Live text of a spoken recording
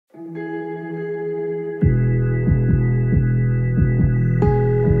Hi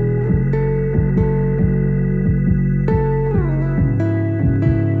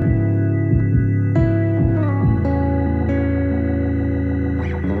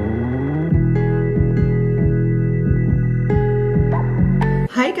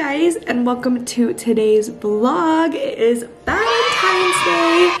guys, and welcome to today's vlog. It is Valentine's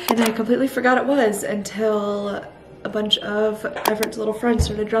Day, and I completely forgot it was until a bunch of Everett's little friends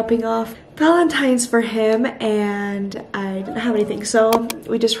started dropping off Valentines for him, and I didn't have anything. So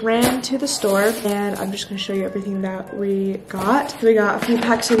we just ran to the store, and I'm just gonna show you everything that we got. So we got a few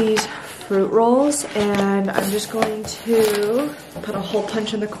packs of these fruit rolls, and I'm just going to put a hole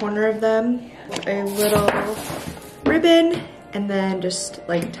punch in the corner of them, a little ribbon, and then just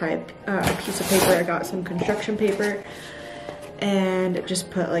like tie a piece of paper. I got some construction paper and just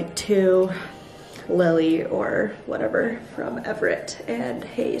put like 2 Lily or whatever from Everett and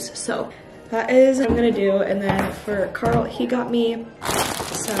Hayes. So that is what I'm gonna do. And then for Carl, he got me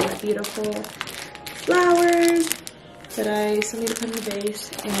some beautiful flowers that I still need to put in the vase,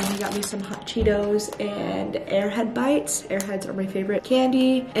 and he got me some hot Cheetos and Airhead bites. Airheads are my favorite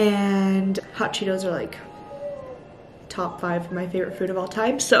candy, and hot Cheetos are like top 5 of my favorite food of all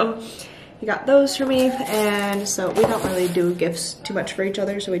time. So he got those for me, and so we don't really do gifts too much for each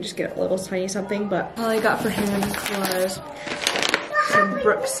other, so we just get a little tiny something. But all I got for him was some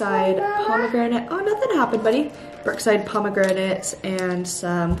Brookside pomegranate. Oh, nothing happened, buddy. Brookside pomegranates and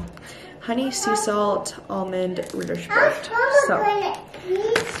some honey sea salt almond Rittersport. So,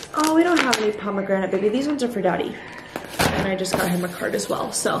 oh, we don't have any pomegranate, baby. These ones are for daddy. And I just got him a card as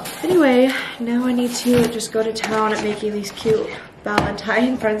well. So anyway, now I need to just go to town at making these cute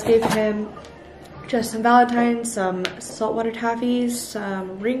Valentine. Friends gave him just some Valentines, some saltwater taffies,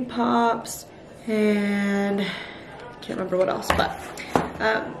 some ring pops, and I can't remember what else, but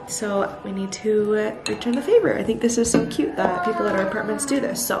so we need to return the favor. I think this is so cute that people at our apartments do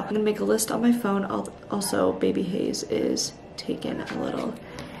this. So I'm gonna make a list on my phone. Also, baby Hayes is taking a little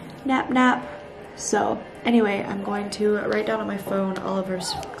nap. So anyway, I'm going to write down on my phone all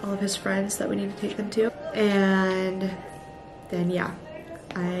of his friends that we need to take them to, and then yeah,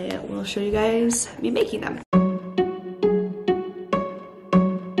 I will show you guys me making them.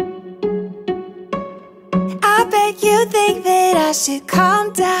 I bet you think that I should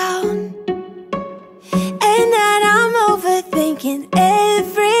calm down, and that I'm overthinking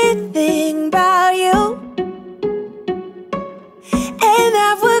everything about you, and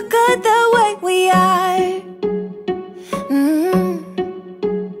that we're good the way we are.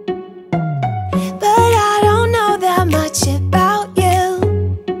 But I don't know that much about you.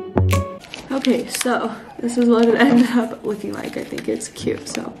 Okay, so this is what it ended up looking like. I think it's cute.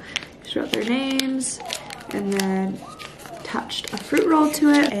 So just wrote their names and then attached a fruit roll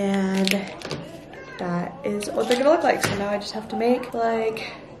to it, and that is what they're gonna look like. So now I just have to make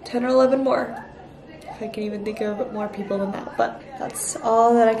like 10 or 11 more. I can even think of more people than that, but that's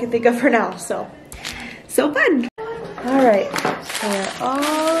all that I can think of for now. So fun. All right, so we're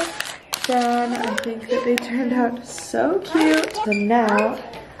all done. I think that they turned out so cute. So now,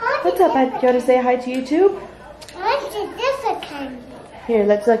 what's up, bud? Do you want to say hi to YouTube? Here,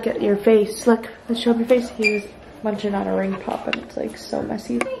 let's look at your face. Look, let's show up your face. He was munching on a ring pop, and it's like so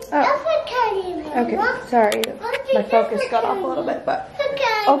messy. Oh, okay, sorry. My focus got off a little bit, but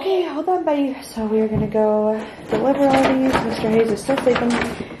okay, hold on, buddy. So we are gonna go deliver all these. Mr. Hayes is still sleeping.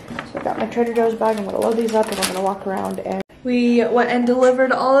 So I got my Trader Joe's bag. I'm gonna load these up, and I'm gonna walk around. And we went and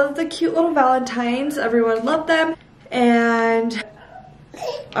delivered all of the cute little Valentines. Everyone loved them. And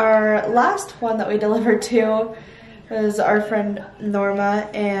our last one that we delivered to was our friend Norma,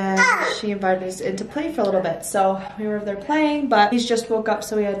 and she invited us in to play for a little bit. So we were there playing, but he's just woke up,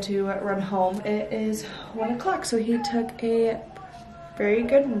 so we had to run home. It is 1 o'clock, so he took a very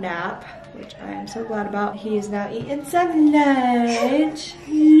good nap, which I am so glad about. He is now eating some lunch.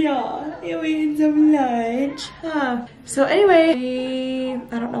 Yeah, you're eating some lunch. Huh. So anyway,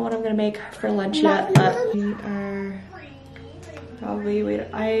 I don't know what I'm gonna make for lunch yet, but we are probably waiting.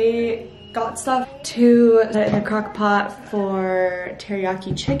 I got stuff to put in the crock pot for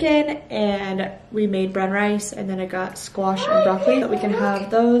teriyaki chicken, and we made brown rice, and then I got squash and broccoli, so we can have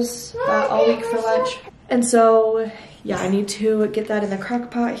those all week for lunch. And so yeah, I need to get that in the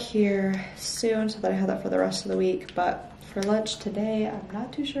crock pot here soon so that I have that for the rest of the week. But for lunch today, I'm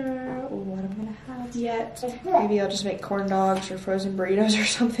not too sure what I'm gonna have yet. Maybe I'll just make corn dogs or frozen burritos or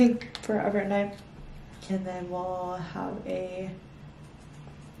something for Everett and I. And then we'll have a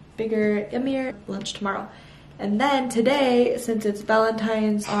bigger, yummier lunch tomorrow. And then today, since it's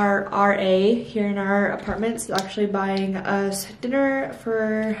Valentine's, our RA here in our apartment is actually buying us dinner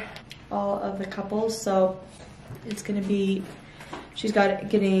for all of the couples. So it's gonna be, she's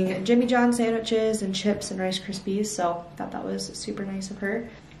getting Jimmy John sandwiches and chips and Rice Krispies. So I thought that was super nice of her.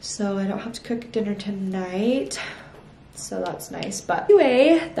 So I don't have to cook dinner tonight. So that's nice. But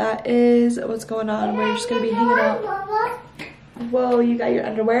anyway, that is what's going on. We're just gonna be hanging out. Whoa, you got your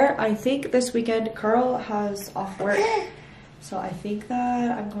underwear? I think this weekend Carl has off work. So I think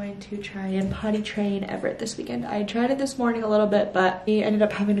that I'm going to try and potty train Everett this weekend. I tried it this morning a little bit, but he ended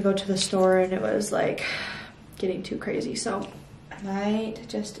up having to go to the store and it was like getting too crazy. So I might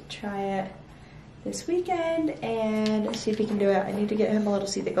just try it this weekend and see if he can do it. I need to get him a little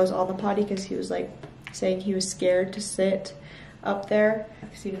seat that goes on the potty because he was like saying he was scared to sit up there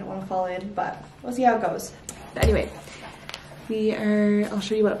because he didn't want to fall in, but we'll see how it goes. But anyway, I'll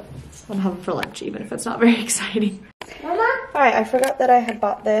show you what I'm having for lunch, even if it's not very exciting. Mama? Alright, I forgot that I had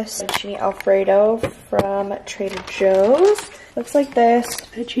bought this fettuccine alfredo from Trader Joe's. Looks like this,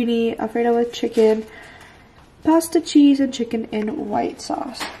 fettuccine alfredo with chicken, pasta, cheese, and chicken in white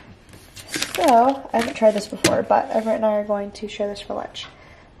sauce. So, I haven't tried this before, but Everett and I are going to share this for lunch.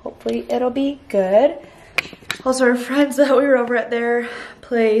 Hopefully it'll be good. Also, our friends that we were over at their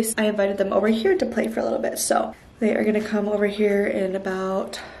place, I invited them over here to play for a little bit, so they are gonna come over here in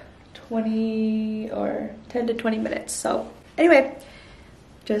about 10 to 20 minutes. So anyway,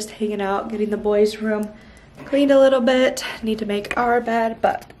 just hanging out, getting the boys' room cleaned a little bit. Need to make our bed,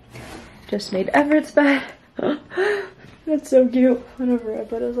 but just made Everett's bed. That's so cute. Whenever I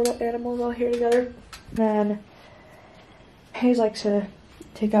put his little animals all here together. Then Hayes likes to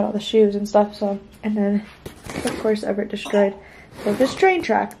take out all the shoes and stuff, so, and then of course Everett destroyed this train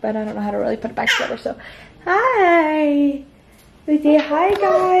track, but I don't know how to really put it back together, so hi! We say hi,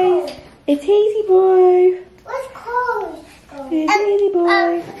 guys. It's Hazy Boy. Where's cars go? It's Hazy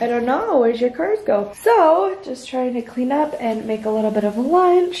Boy. I don't know. Where's your cars go? So, just trying to clean up and make a little bit of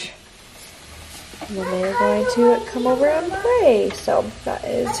lunch. And then they're going to come over and play. So, that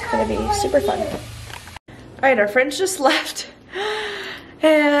is going to be super fun. Alright, our friends just left.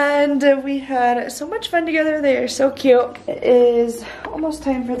 And we had so much fun together. They are so cute. It is almost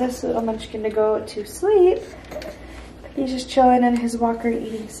time for this little munchkin to go to sleep. He's just chilling in his walker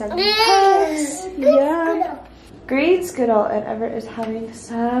eating some puffs. Yeah. Green Skittle, and Everett is having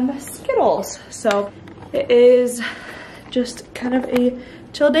some Skittles. So it is just kind of a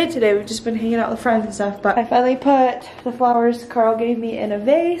chill day today. We've just been hanging out with friends and stuff, but I finally put the flowers Carl gave me in a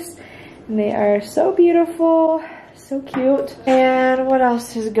vase, and they are so beautiful. So cute. And what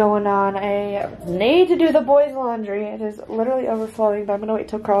else is going on? I need to do the boys' laundry. It is literally overflowing, but I'm gonna wait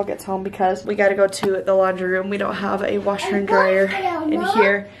till Carl gets home because we gotta go to the laundry room. We don't have a washer and dryer in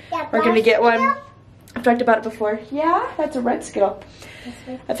here. We're gonna get one. I've talked about it before. Yeah, that's a red Skittle.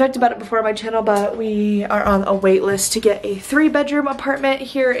 I've talked about it before on my channel, but we are on a wait list to get a 3-bedroom apartment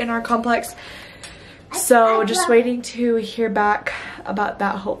here in our complex. So just waiting to hear back about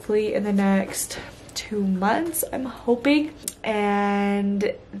that, hopefully in the next 2 months, I'm hoping.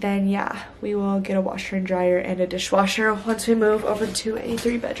 And then yeah, we will get a washer and dryer and a dishwasher once we move over to a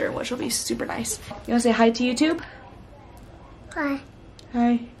 3-bedroom, which will be super nice. You wanna say hi to YouTube? Hi.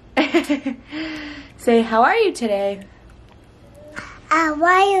 Hi. Say, how are you today? How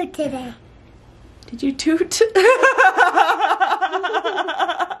are you today? Did you toot?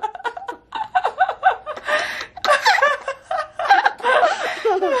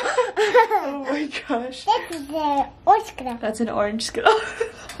 Oh my gosh. This is an orange Skittle. That's an orange Skittle.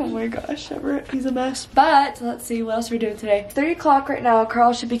 Oh my gosh, Everett, he's a mess. But let's see what else we're doing today. 3 o'clock right now.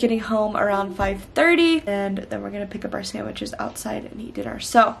 Carl should be getting home around 5:30, and then we're gonna pick up our sandwiches outside and eat dinner.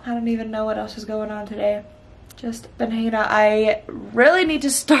 So I don't even know what else is going on today. Just been hanging out. I really need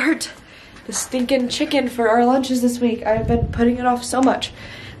to start the stinking chicken for our lunches this week. I've been putting it off so much.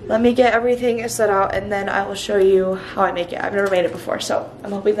 Let me get everything set out and then I will show you how I make it. I've never made it before, so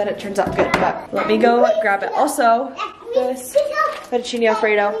I'm hoping that it turns out good. But let me go grab it. Also, this fettuccine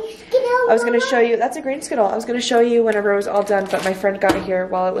alfredo, I was going to show you, that's a green Skittle. I was going to show you whenever it was all done, but my friend got it here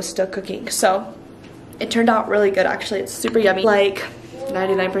while it was still cooking. So it turned out really good, actually. It's super yummy. Like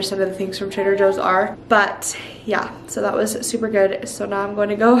 99% of the things from Trader Joe's are. But yeah, so that was super good. So now I'm going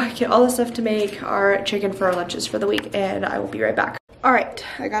to go get all the stuff to make our chicken for our lunches for the week, and I will be right back. Alright,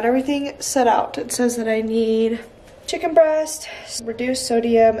 I got everything set out. It says that I need chicken breast, reduced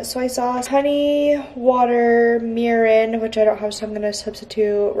sodium soy sauce, honey, water, mirin, which I don't have, so I'm going to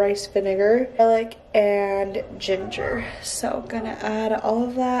substitute rice vinegar, garlic, and ginger. So I'm going to add all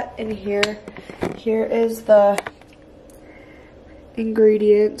of that in here. Here is the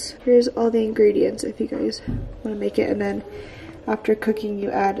ingredients. Here's all the ingredients if you guys want to make it, and then after cooking you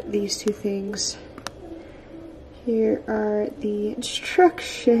add these two things. Here are the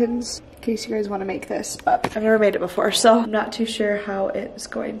instructions in case you guys want to make this, but I've never made it before, so I'm not too sure how it's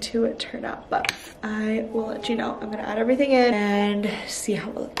going to turn out, but I will let you know. I'm gonna add everything in and see how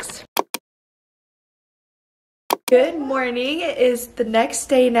it looks. Good morning. It is the next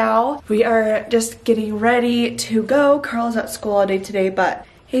day now. We are just getting ready to go. Carl's at school all day today, but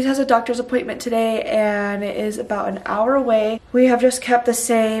he has a doctor's appointment today and it is about an hour away. We have just kept the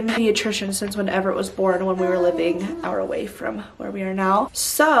same pediatrician since whenever it was born, when we were living an hour away from where we are now.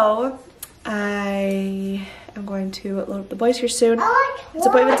 So I am going to load up the boys here soon. His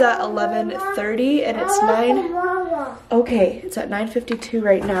appointment's at 11:30 and it's 9. Okay, it's at 9:52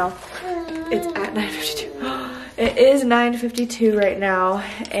 right now. It's at 9:52. It is 9:52 right now,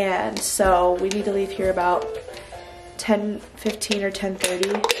 and so we need to leave here about 10:15 or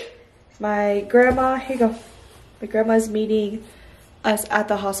 10:30. My grandma, here you go. My grandma's meeting us at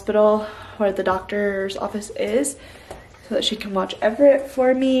the hospital where the doctor's office is so that she can watch Everett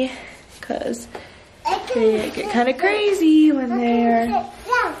for me, because they get kind of crazy when they're,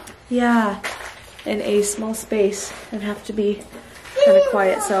 yeah, in a small space and have to be kind of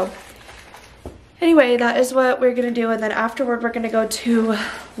quiet. So anyway, that is what we're gonna do, and then afterward we're gonna go to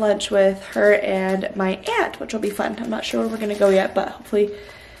lunch with her and my aunt, which will be fun. I'm not sure where we're gonna go yet, but hopefully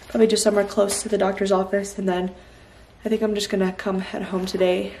probably just somewhere close to the doctor's office, and then I think I'm just gonna head home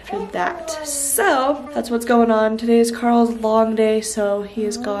today after that. So that's what's going on. Today is Carl's long day, so he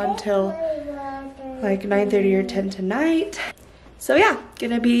is gone till like 9:30 or 10 tonight. So yeah,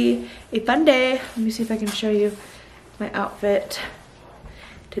 gonna be a fun day. Let me see if I can show you my outfit.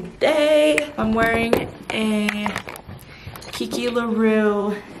 Today, I'm wearing a Kiki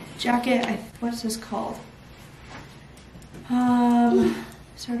LaRue jacket. What's this called?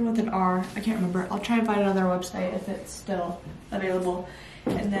 Started with an R. I can't remember. I'll try and find it on their website if it's still available.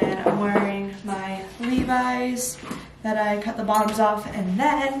 And then I'm wearing my Levi's that I cut the bottoms off. And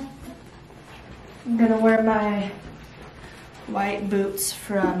then I'm gonna wear my white boots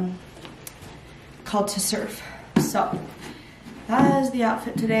from Called to Surf. So that is the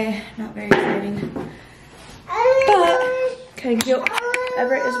outfit today. Not very exciting, but kind of cute.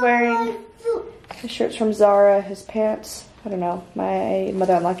 Everett is wearing his shirts from Zara, his pants, I don't know, my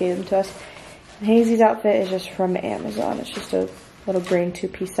mother-in-law gave them to us. And Hazy's outfit is just from Amazon. It's just a little green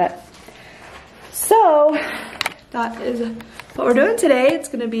two-piece set. So that is what we're doing today. It's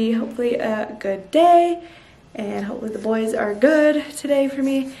gonna be hopefully a good day, and hopefully the boys are good today for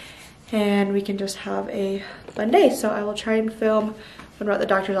me, and we can just have a fun day. So I will try and film when we're at the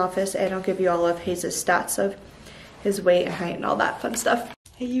doctor's office, and I'll give you all of Hayes' stats of his weight and height and all that fun stuff.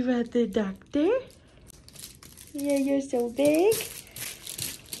 Are you at the doctor? Yeah, you're so big.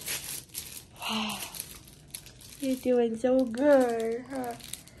 Wow. You're doing so good, huh?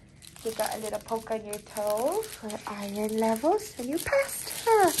 You got a little poke on your toe for iron levels, and you passed,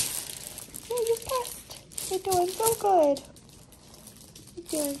 huh? Yeah, you passed. You're doing so good.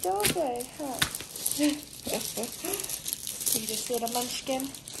 You're doing so good, huh? You just little munchkin.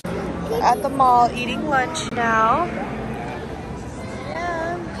 We're at the mall eating lunch now.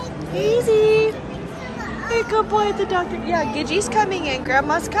 Yeah. Easy. Hey, good boy at the doctor. Yeah, Gidgey's coming in.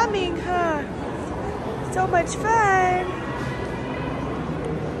 Grandma's coming, huh? So much fun.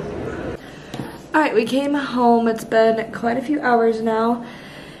 Alright, we came home. It's been quite a few hours now.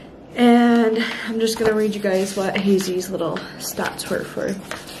 And I'm just going to read you guys what Hazy's little stats were for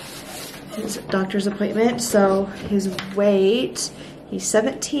his doctor's appointment. So his weight, he's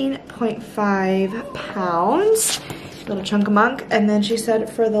 17.5 pounds. Little chunk of monk. And then she said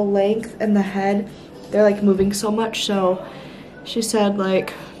for the length and the head, they're like moving so much. So she said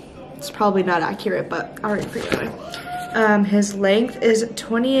like, it's probably not accurate, but I'll read it for you anyway. His length is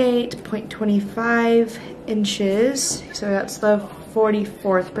 28.25 inches. So that's the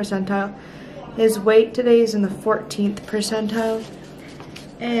 44th percentile. His weight today is in the 14th percentile.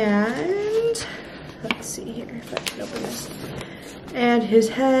 And let's see here if I can open this. And his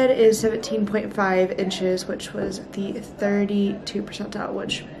head is 17.5 inches, which was the 32 percentile,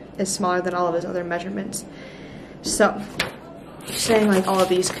 which is smaller than all of his other measurements. So, saying like all of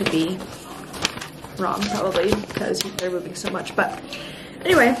these could be wrong probably because they're moving so much. But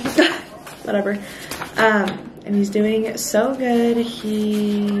anyway, whatever. And he's doing so good.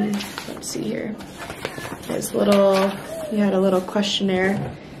 Let's see here. He had a little questionnaire,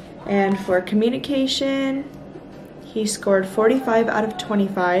 and for communication, he scored 45 out of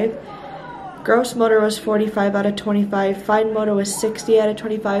 25. Gross motor was 45 out of 25. Fine motor was 60 out of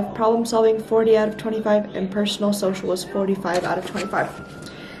 25. Problem solving 40 out of 25. And personal social was 45 out of 25.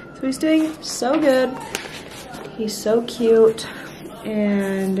 So he's doing so good. He's so cute.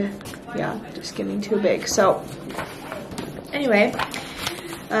 And yeah, just getting too big. So anyway,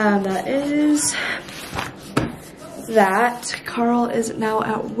 that is that. Carl is now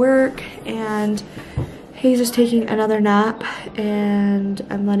at work and he's just taking another nap, and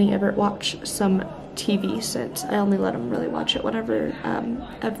I'm letting Everett watch some TV since I only let him really watch it whenever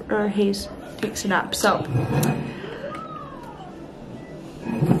Hayes takes a nap. So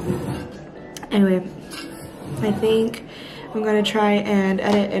anyway, I think I'm gonna try and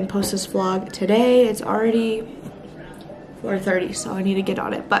edit and post this vlog today. It's already 4:30, so I need to get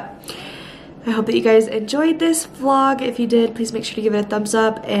on it. But I hope that you guys enjoyed this vlog. If you did, please make sure to give it a thumbs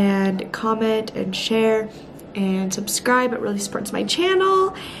up and comment and share and subscribe. It really supports my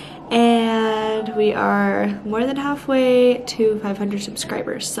channel. And we are more than halfway to 500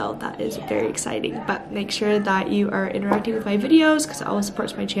 subscribers, so that is very exciting. But make sure that you are interacting with my videos because it always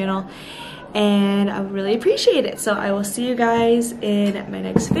supports my channel and I would really appreciate it. So I will see you guys in my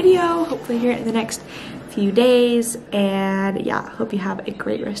next video, hopefully here in the next few days. And yeah, hope you have a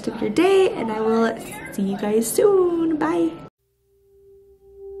great rest of your day, and I will see you guys soon. Bye.